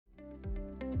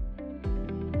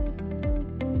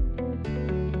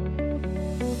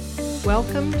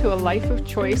Welcome to a Life of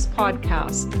Choice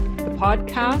podcast, the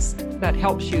podcast that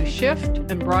helps you shift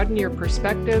and broaden your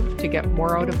perspective to get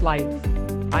more out of life.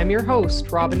 I'm your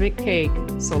host, Robin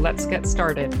McCaig, so let's get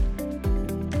started.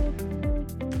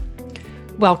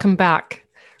 Welcome back.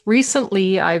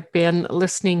 Recently, I've been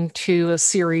listening to a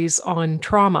series on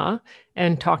trauma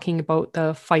and talking about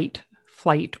the fight,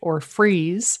 flight, or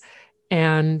freeze,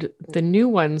 and the new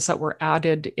ones that were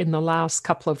added in the last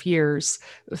couple of years.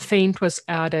 Faint was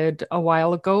added a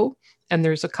while ago, and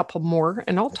there's a couple more,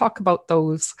 and I'll talk about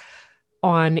those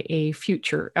on a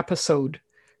future episode.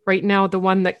 Right now, the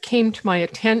one that came to my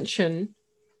attention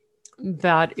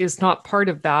that is not part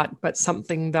of that, but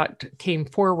something that came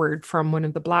forward from one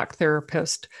of the Black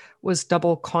therapists was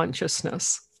double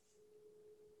consciousness.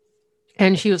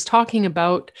 And she was talking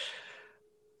about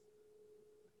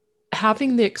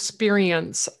having the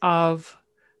experience of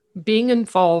being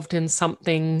involved in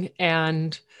something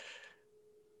and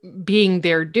being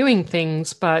there doing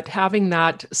things, but having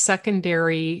that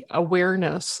secondary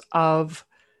awareness of,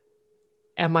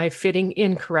 am I fitting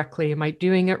in correctly? Am I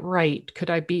doing it right? Could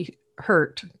I be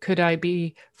hurt? Could I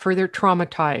be further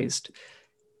traumatized?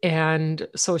 And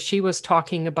so she was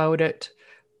talking about it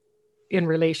in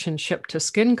relationship to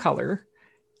skin color.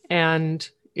 And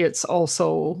it's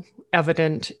also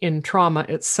evident in trauma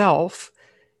itself.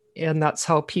 And that's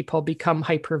how people become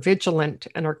hypervigilant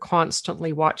and are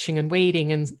constantly watching and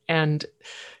waiting and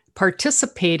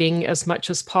participating as much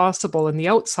as possible in the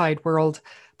outside world,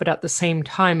 but at the same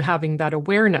time having that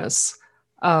awareness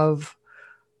of,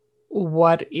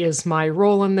 what is my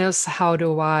role in this? How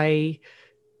do I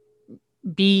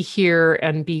be here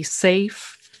and be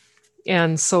safe?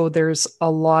 And so there's a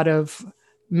lot of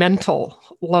mental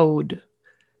load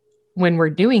when we're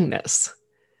doing this.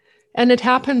 And it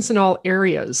happens in all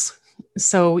areas.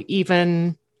 So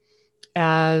even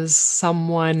as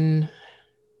someone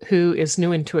who is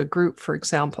new into a group, for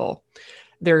example,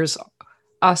 there's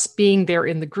us being there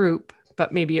in the group,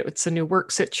 but maybe it's a new work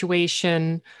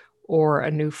situation or a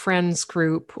new friends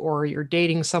group, or you're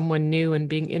dating someone new and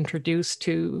being introduced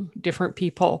to different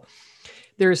people.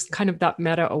 There's kind of that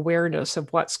meta awareness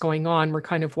of what's going on. We're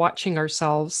kind of watching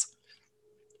ourselves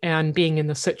and being in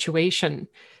the situation.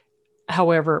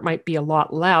 However, it might be a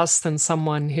lot less than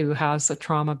someone who has a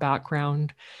trauma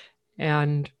background.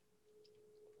 And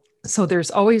so there's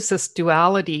always this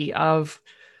duality of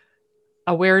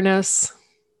awareness,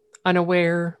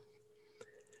 unaware,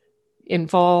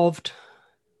 involved,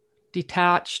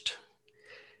 detached,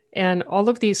 and all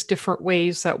of these different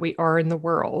ways that we are in the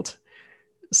world.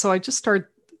 So I just started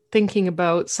thinking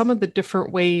about some of the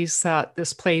different ways that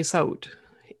this plays out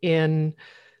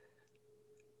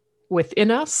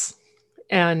within us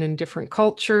and in different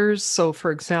cultures. So for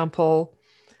example,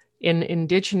 in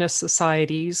Indigenous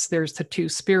societies, there's the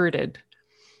two-spirited.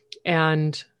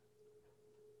 And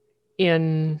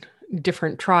in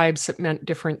different tribes, it meant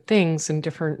different things. In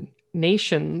different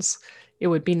nations, it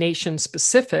would be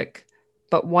nation-specific.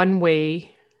 But one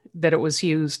way that it was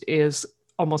used is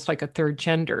almost like a third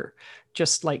gender.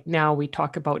 Just like now we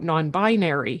talk about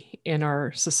non-binary in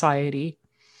our society.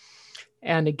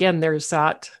 And again, there's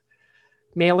that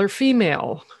male or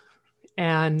female,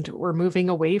 and we're moving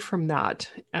away from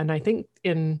that. And I think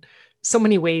in so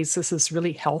many ways, this is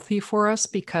really healthy for us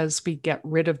because we get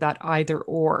rid of that either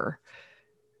or.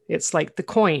 It's like the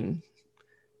coin.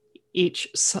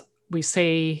 We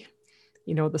say,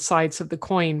 the sides of the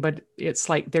coin, but it's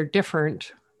like they're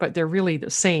different, but they're really the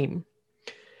same.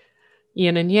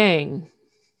 Yin and yang,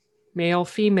 male,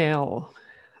 female,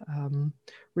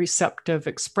 receptive,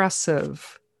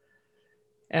 expressive.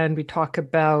 And we talk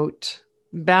about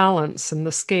balance and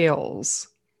the scales.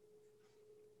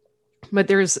 But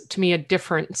there's, to me, a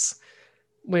difference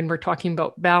when we're talking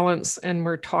about balance and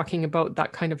we're talking about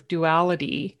that kind of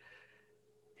duality.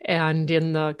 And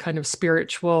in the kind of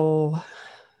spiritual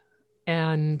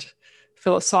and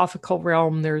philosophical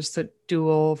realm, there's the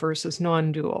dual versus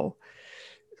non-dual.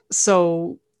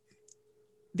 So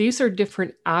these are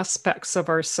different aspects of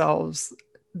ourselves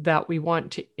that we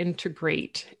want to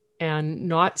integrate and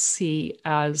not see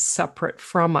as separate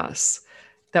from us,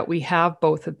 that we have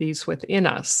both of these within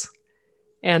us.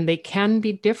 And they can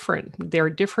be different. They're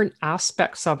different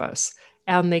aspects of us,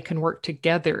 and they can work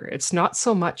together. It's not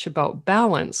so much about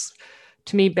balance.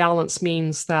 To me, balance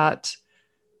means that,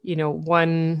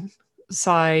 one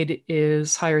side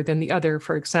is higher than the other.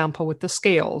 For example, with the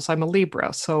scales, I'm a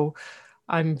Libra, so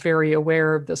I'm very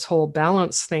aware of this whole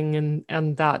balance thing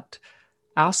and that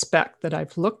aspect that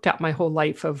I've looked at my whole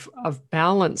life of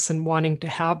balance and wanting to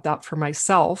have that for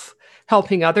myself,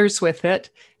 helping others with it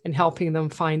and helping them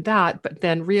find that, but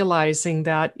then realizing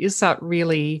that, is that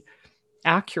really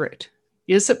accurate?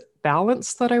 Is it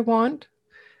balance that I want?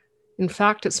 In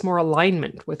fact, it's more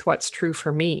alignment with what's true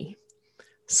for me.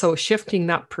 So shifting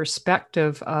that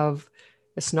perspective of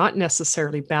it's not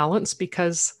necessarily balance,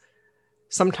 because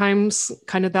sometimes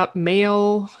kind of that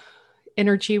male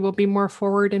energy will be more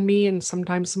forward in me, and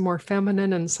sometimes more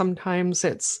feminine, and sometimes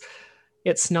it's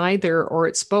neither, or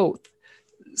it's both.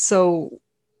 So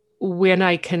when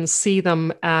I can see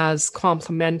them as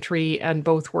complementary and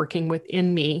both working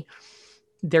within me,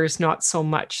 there's not so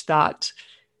much that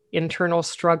internal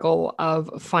struggle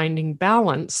of finding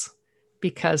balance,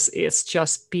 because it's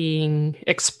just being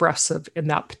expressive in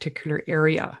that particular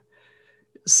area.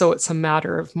 So it's a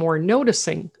matter of more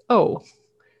noticing, oh,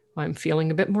 I'm feeling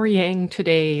a bit more yang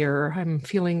today, or I'm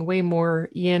feeling way more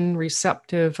yin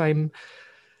receptive. I'm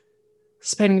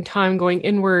spending time going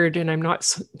inward and I'm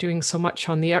not doing so much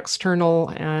on the external.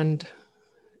 And,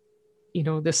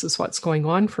 this is what's going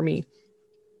on for me.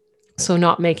 So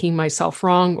not making myself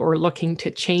wrong or looking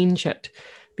to change it,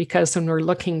 because when we're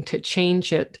looking to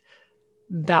change it,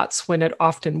 that's when it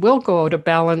often will go out of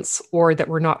balance, or that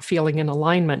we're not feeling in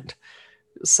alignment.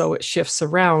 So it shifts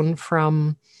around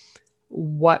from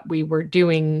what we were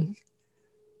doing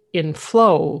in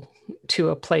flow to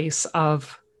a place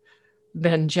of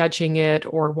then judging it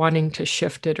or wanting to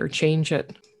shift it or change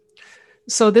it.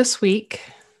 So this week,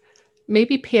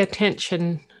 maybe pay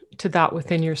attention to that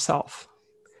within yourself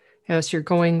as you're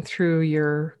going through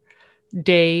your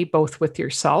day, both with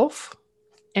yourself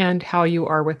and how you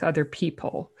are with other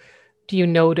people. Do you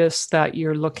notice that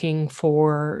you're looking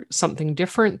for something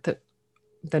different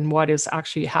than what is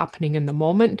actually happening in the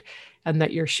moment, and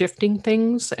that you're shifting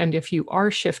things? And if you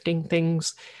are shifting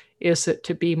things, is it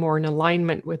to be more in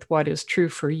alignment with what is true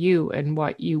for you and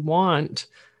what you want?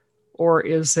 Or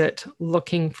is it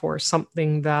looking for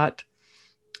something that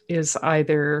is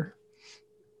either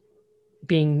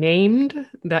being named,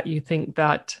 that you think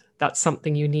that that's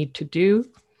something you need to do,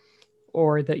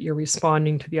 or that you're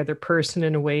responding to the other person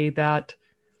in a way that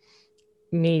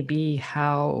may be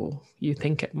how you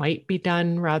think it might be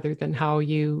done, rather than how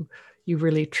you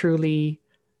really truly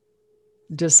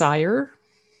desire,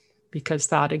 because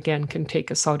that again can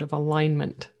take us out of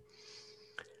alignment.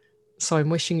 So I'm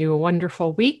wishing you a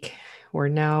wonderful week. We're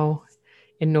now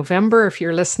in November, if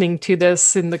you're listening to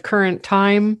this in the current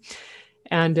time,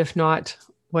 and if not,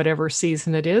 whatever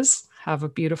season it is, have a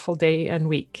beautiful day and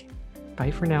week.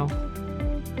 Bye for now.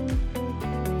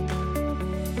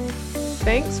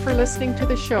 Thanks for listening to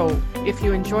the show. If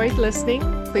you enjoyed listening,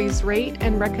 please rate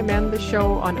and recommend the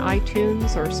show on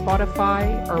iTunes or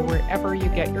Spotify or wherever you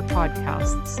get your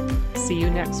podcasts. See you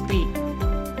next week.